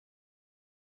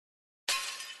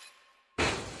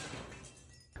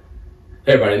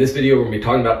Hey everybody, in this video we're going to be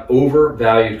talking about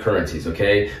overvalued currencies,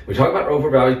 okay? When we talk about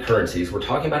overvalued currencies, we're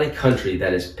talking about a country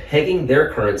that is pegging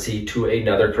their currency to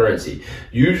another currency.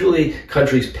 Usually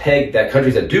countries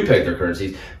that do peg their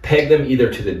currencies, peg them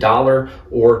either to the dollar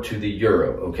or to the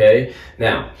euro, okay?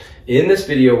 Now, in this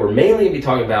video, we're mainly going to be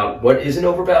talking about what is an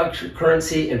overvalued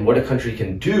currency and what a country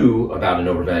can do about an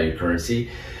overvalued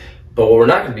currency. But what we're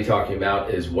not going to be talking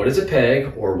about is what is a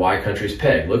peg or why countries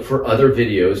peg. Look for other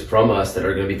videos from us that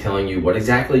are going to be telling you what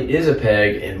exactly is a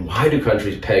peg and why do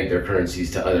countries peg their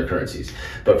currencies to other currencies.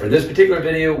 But for this particular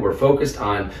video, we're focused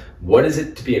on what is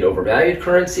it to be an overvalued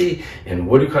currency and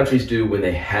what do countries do when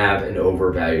they have an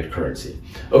overvalued currency.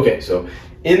 Okay, so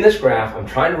in this graph, I'm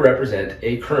trying to represent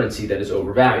a currency that is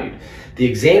overvalued. The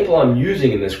example I'm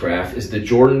using in this graph is the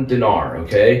Jordan dinar,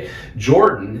 okay?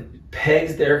 Jordan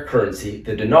pegs their currency,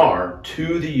 the dinar,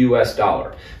 to the US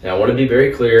dollar. Now I want to be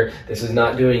very clear, this is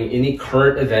not doing any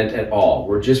current event at all.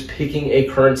 We're just picking a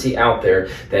currency out there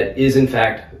that is in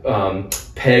fact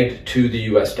pegged to the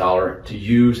US dollar to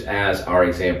use as our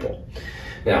example.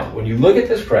 Now when you look at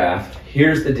this graph,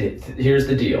 here's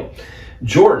the deal.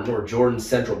 Jordan, or Jordan's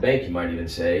central bank you might even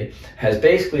say, has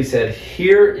basically said,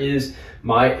 here is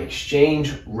my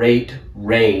exchange rate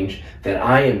range that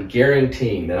I am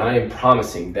guaranteeing, that I am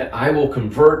promising, that I will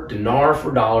convert dinar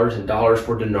for dollars and dollars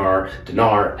for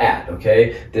dinar at,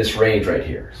 okay? This range right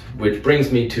here. Which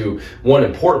brings me to one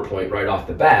important point right off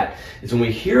the bat, is when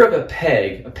we hear of a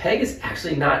peg is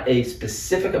actually not a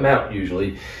specific amount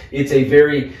usually, it's a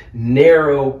very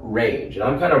narrow range. And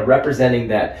I'm kind of representing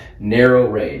that narrow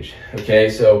range,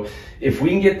 okay? So if we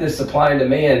can get this supply and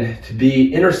demand to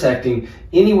be intersecting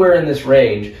anywhere in this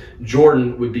range,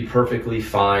 Jordan would be perfectly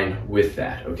fine with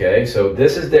that, okay? So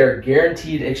this is their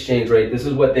guaranteed exchange rate. This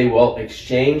is what they will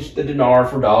exchange the dinar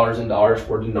for dollars and dollars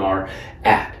for dinar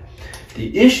at.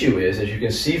 The issue is, as you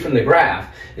can see from the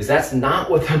graph, is that's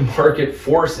not what the market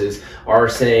forces are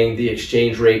saying the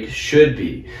exchange rate should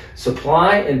be.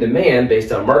 Supply and demand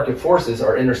based on market forces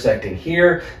are intersecting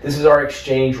here. This is our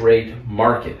exchange rate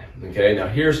market. Okay, now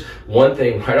here's one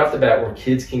thing right off the bat where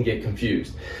kids can get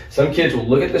confused. Some kids will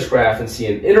look at this graph and see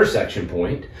an intersection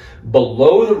point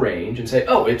below the range and say,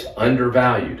 oh, it's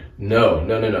undervalued.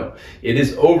 No. It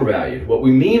is overvalued. What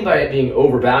we mean by it being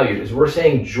overvalued is we're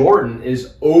saying Jordan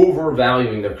is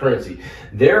overvaluing their currency.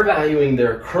 They're valuing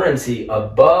their currency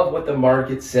above what the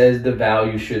market says the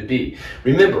value should be.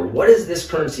 Remember, what is this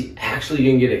currency actually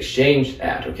going to get exchanged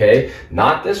at, okay?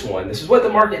 Not this one. This is what the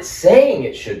market's saying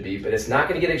it should be, but it's not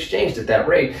going to get exchanged at that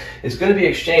rate. It's going to be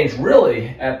exchanged really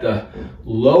at the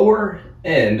lower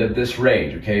end of this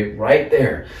range, okay, right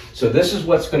there. So this is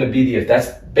what's going to be that's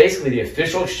basically the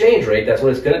official exchange rate. That's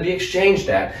what it's going to be exchanged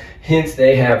at. Hence,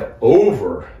 they have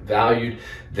overvalued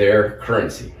their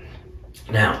currency.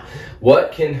 Now,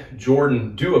 what can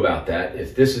Jordan do about that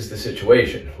if this is the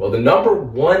situation? Well, the number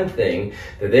one thing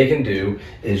that they can do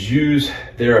is use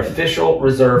their official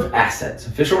reserve assets.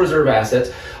 Official reserve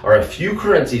assets are a few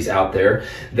currencies out there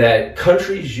that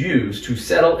countries use to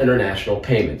settle international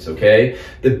payments, okay?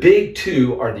 The big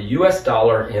two are the US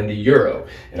dollar and the euro.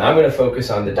 And I'm going to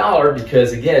focus on the dollar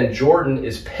because, again, Jordan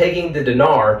is pegging the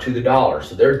dinar to the dollar.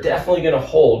 So they're definitely going to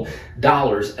hold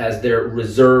dollars as their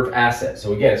reserve asset.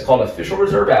 So again, it's called official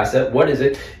reserve asset. What is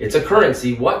it? It's a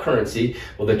currency. What currency?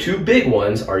 Well, the two big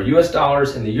ones are US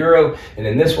dollars and the euro. And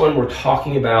in this one, we're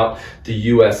talking about the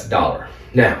US dollar.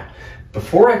 Now,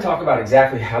 before I talk about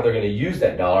exactly how they're going to use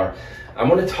that dollar, I'm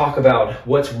going to talk about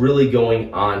what's really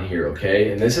going on here,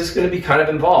 okay? And this is going to be kind of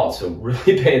involved, so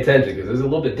really pay attention because this is a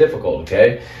little bit difficult,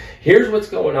 okay? Here's what's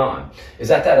going on, is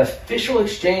that official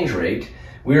exchange rate,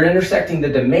 we're intersecting the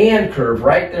demand curve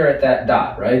right there at that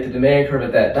dot, right? The demand curve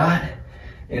at that dot.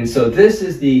 And so this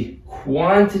is the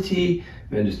quantity,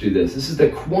 let me just do this. This is the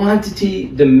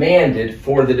quantity demanded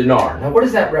for the dinar. Now, what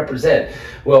does that represent?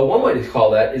 Well, one way to call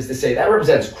that is to say that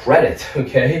represents credit,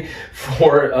 okay,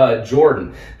 for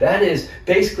Jordan. That is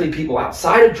basically people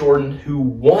outside of Jordan who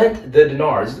want the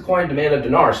dinar. This is the quantity demand of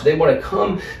dinar. So they want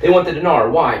the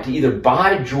dinar. Why? To either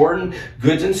buy Jordan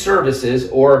goods and services,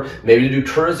 or maybe to do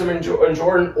tourism in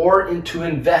Jordan, or to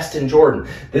invest in Jordan.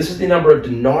 This is the number of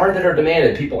dinar that are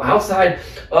demanded. People outside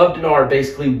of dinar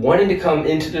basically wanting to come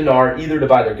into dinar either to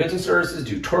buy their goods and services,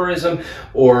 do tourism,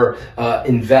 or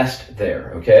invest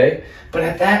there, okay? But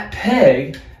at that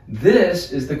peg,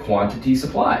 this is the quantity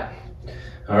supply.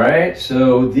 All right,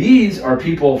 so these are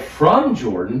people from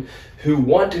Jordan who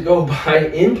want to go buy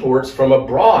imports from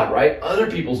abroad, right?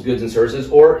 Other people's goods and services,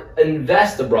 or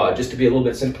invest abroad, just to be a little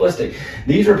bit simplistic.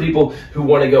 These are people who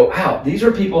want to go out. These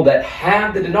are people that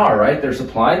have the dinar, right? They're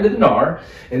supplying the dinar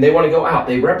and they want to go out.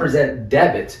 They represent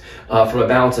debit from a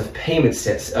balance of payment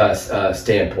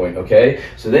standpoint, okay?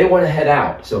 So they want to head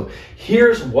out. So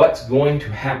here's what's going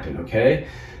to happen, okay?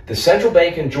 The central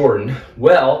bank in Jordan,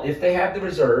 well, if they have the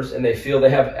reserves and they feel they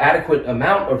have adequate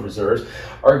amount of reserves,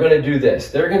 are going to do this.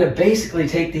 They're going to basically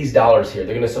take these dollars here.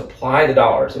 They're going to supply the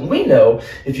dollars. And we know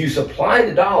if you supply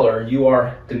the dollar, you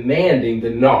are demanding the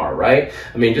dinar, right?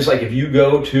 I mean, just like if you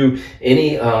go to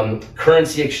any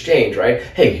currency exchange, right?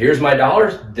 Hey, here's my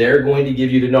dollars. They're going to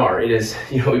give you dinar. It is,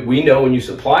 we know when you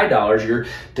supply dollars, you're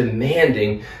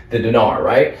demanding the dinar,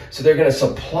 right? So they're going to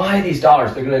supply these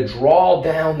dollars. They're going to draw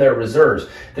down their reserves.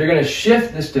 They're going to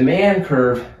shift this demand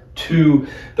curve to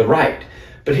the right.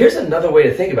 But here's another way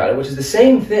to think about it, which is the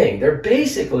same thing. They're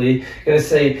basically going to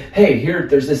say, hey,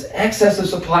 there's this excess of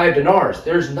supply of dinars.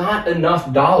 There's not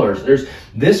enough dollars. There's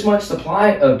this much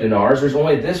supply of dinars. There's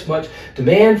only this much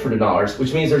demand for dinars,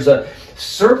 which means there's a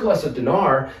surplus of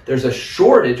dinar. There's a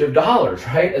shortage of dollars,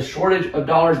 right? A shortage of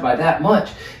dollars by that much.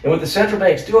 And what the central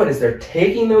bank's doing is they're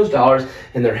taking those dollars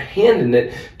and they're handing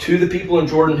it to the people in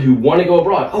Jordan who want to go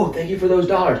abroad. Oh, thank you for those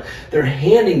dollars. They're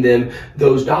handing them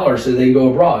those dollars so they can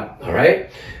go abroad, all right?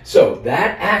 So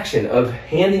that action of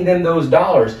handing them those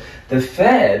dollars, the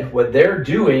Fed, what they're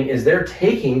doing is they're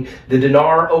taking the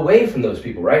dinar away from those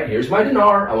people, right? Here's my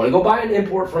dinar. I want to go buy an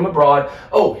import from abroad.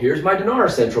 Oh, here's my dinar,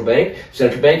 central bank.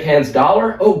 Central bank hands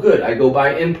dollar. Oh, good. I go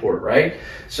buy import, right?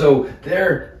 So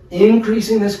they're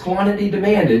increasing this quantity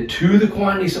demanded to the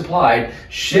quantity supplied,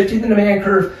 shifting the demand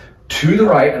curve to the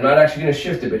right. I'm not actually going to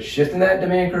shift it, but shifting that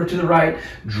demand curve to the right,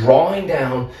 drawing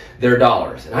down their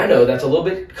dollars. And I know that's a little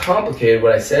bit complicated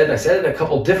what I said. I said it in a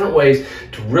couple different ways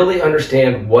to really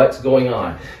understand what's going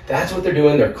on. That's what they're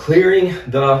doing. They're clearing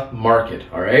the market,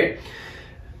 all right?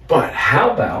 But how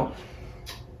about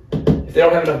if they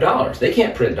don't have enough dollars? They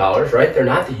can't print dollars, right? They're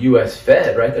not the U.S.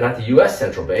 Fed, right? They're not the U.S.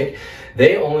 central bank.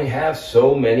 They only have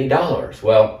so many dollars.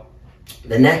 Well,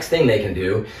 the next thing they can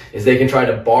do is they can try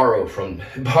to borrow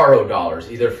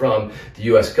dollars, either from the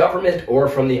U.S. government or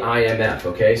from the IMF,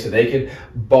 okay? So they could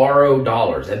borrow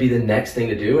dollars. That'd be the next thing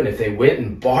to do. And if they went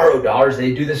and borrowed dollars,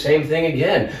 they'd do the same thing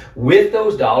again. With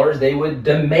those dollars, they would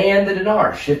demand the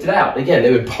dinar, shift it out. Again,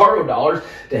 they would borrow dollars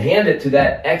to hand it to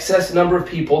that excess number of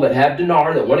people that have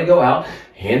dinar that want to go out,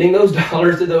 handing those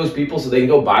dollars to those people so they can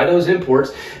go buy those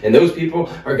imports, and those people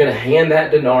are going to hand that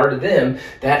dinar to them.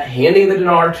 That handing the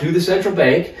dinar to the central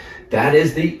bank, that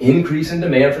is the increase in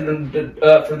demand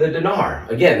for the dinar.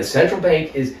 Again, the central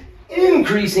bank is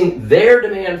increasing their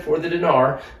demand for the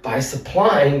dinar by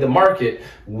supplying the market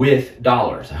with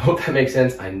dollars. I hope that makes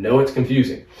sense. I know it's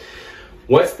confusing.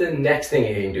 What's the next thing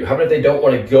they can do? How about if they don't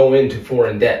want to go into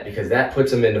foreign debt, because that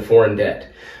puts them into foreign debt?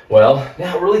 Well,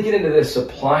 now really get into this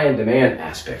supply and demand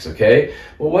aspects, okay?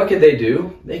 Well, what could they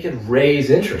do? They could raise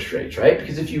interest rates, right?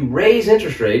 Because if you raise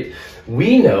interest rates,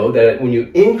 we know that when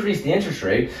you increase the interest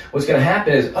rate, what's going to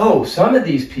happen is, oh, some of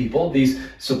these people, these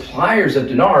suppliers of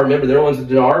dinar, remember they're the ones with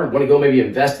dinar, want to go maybe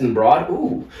invest in abroad.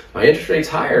 Ooh, my interest rate's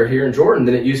higher here in Jordan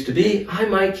than it used to be. I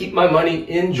might keep my money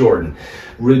in Jordan,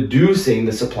 reducing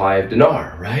the supply of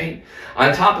dinar, right?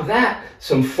 On top of that,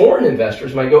 some foreign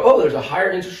investors might go, oh, there's a higher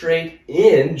interest rate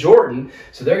in Jordan,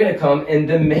 so they're going to come and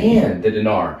demand the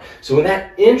dinar. So when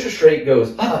that interest rate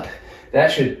goes up,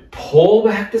 that should pull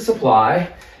back the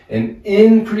supply and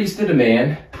increase the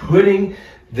demand, putting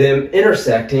them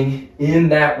intersecting in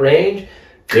that range.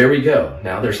 There we go.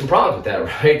 Now, there's some problems with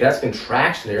that, right? That's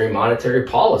contractionary monetary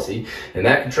policy, and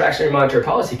that contractionary monetary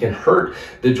policy can hurt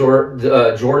the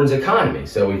Jordan's economy.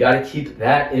 So we got to keep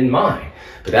that in mind.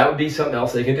 But that would be something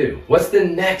else they can do. What's the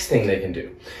next thing they can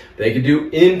do? They could do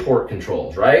import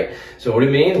controls, right? So what do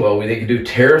you mean? Well, they could do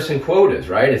tariffs and quotas,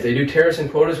 right? If they do tariffs and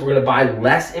quotas, we're going to buy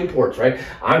less imports, right?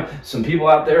 Some people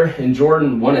out there in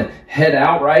Jordan want to head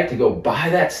out, right, to go buy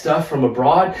that stuff from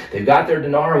abroad. They've got their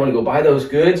dinar, want to go buy those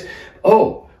goods.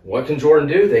 Oh, what can Jordan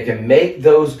do? They can make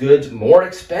those goods more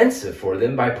expensive for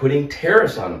them by putting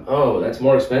tariffs on them. Oh, that's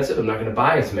more expensive. I'm not going to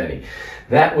buy as many.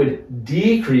 That would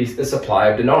decrease the supply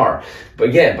of dinar. But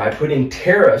again, by putting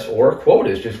tariffs or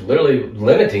quotas, just literally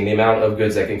limiting the amount of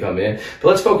goods that can come in. But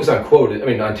let's focus on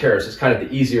on tariffs. It's kind of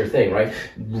the easier thing, right?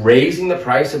 Raising the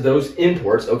price of those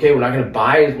imports. Okay, we're not going to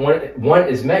buy want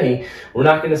as many. We're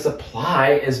not going to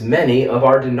supply as many of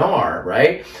our dinar,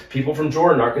 right? People from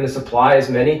Jordan aren't going to supply as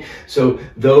many. So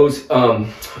those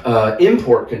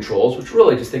import controls, which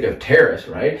really just think of tariffs,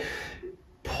 right?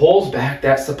 pulls back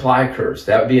that supply curve.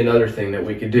 That would be another thing that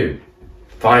we could do.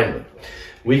 Finally,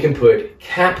 we can put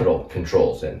capital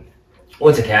controls in.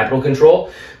 What's a capital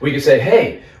control? We could say,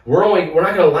 hey, we're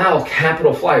not going to allow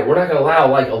capital flight. We're not going to allow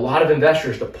like a lot of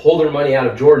investors to pull their money out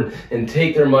of Jordan and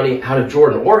take their money out of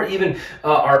Jordan, or even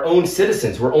our own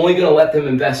citizens. We're only going to let them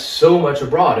invest so much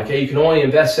abroad. Okay, you can only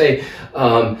invest, say,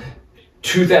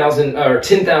 2,000 or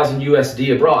 10,000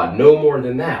 USD abroad, no more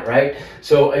than that, right?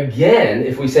 So again,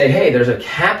 if we say, hey, there's a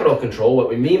capital control, what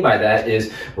we mean by that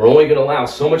is we're only going to allow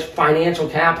so much financial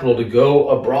capital to go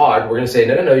abroad. We're going to say,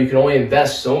 no, you can only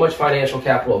invest so much financial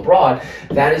capital abroad.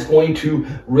 That is going to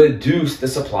reduce the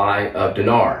supply of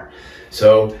dinar.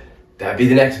 So that'd be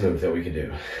the next move that we could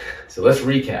do. So let's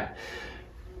recap.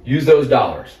 Use those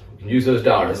dollars. Use those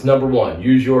dollars. That's number one.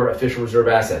 Use your official reserve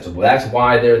assets. Well, that's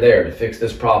why they're there, to fix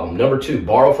this problem. Number two,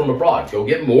 borrow from abroad. Go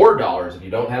get more dollars. If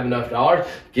you don't have enough dollars,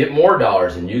 get more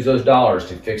dollars and use those dollars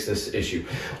to fix this issue.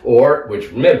 Or, which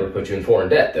remember, put you in foreign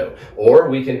debt though. Or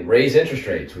we can raise interest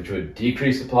rates, which would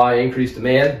decrease supply, increase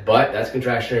demand, but that's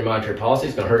contractionary monetary policy.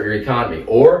 It's going to hurt your economy.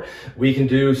 Or we can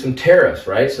do some tariffs,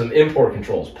 right? Some import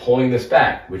controls, pulling this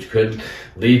back, which could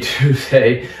lead to,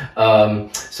 say,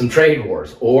 some trade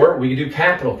wars. Or we could do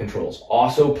capital controls,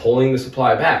 also pulling the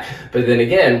supply back. But then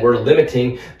again, we're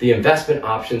limiting the investment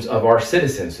options of our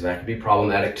citizens, so that could be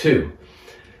problematic too.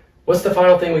 What's the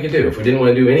final thing we could do if we didn't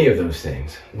want to do any of those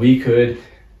things? We could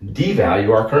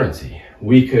devalue our currency.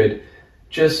 We could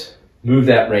just move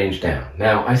that range down.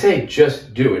 Now, I say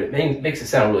just do it. It makes it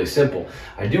sound really simple.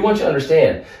 I do want you to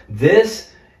understand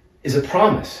this is a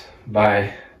promise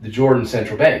by the Jordan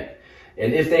Central Bank.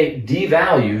 And if they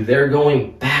devalue, they're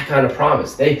going back on a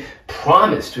promise. They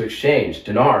promise to exchange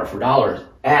dinar for dollars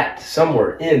at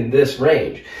somewhere in this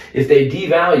range. If they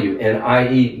devalue and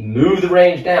i.e. move the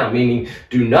range down, meaning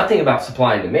do nothing about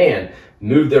supply and demand,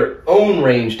 move their own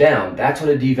range down, that's what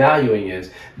a devaluing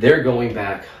is. They're going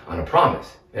back on a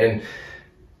promise. And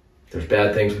there's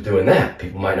bad things with doing that.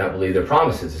 People might not believe their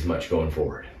promises as much going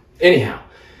forward. Anyhow,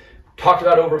 talked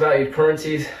about overvalued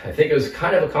currencies. I think it was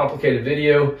kind of a complicated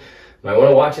video. You might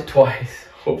want to watch it twice.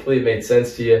 Hopefully it made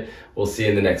sense to you. We'll see you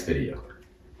in the next video.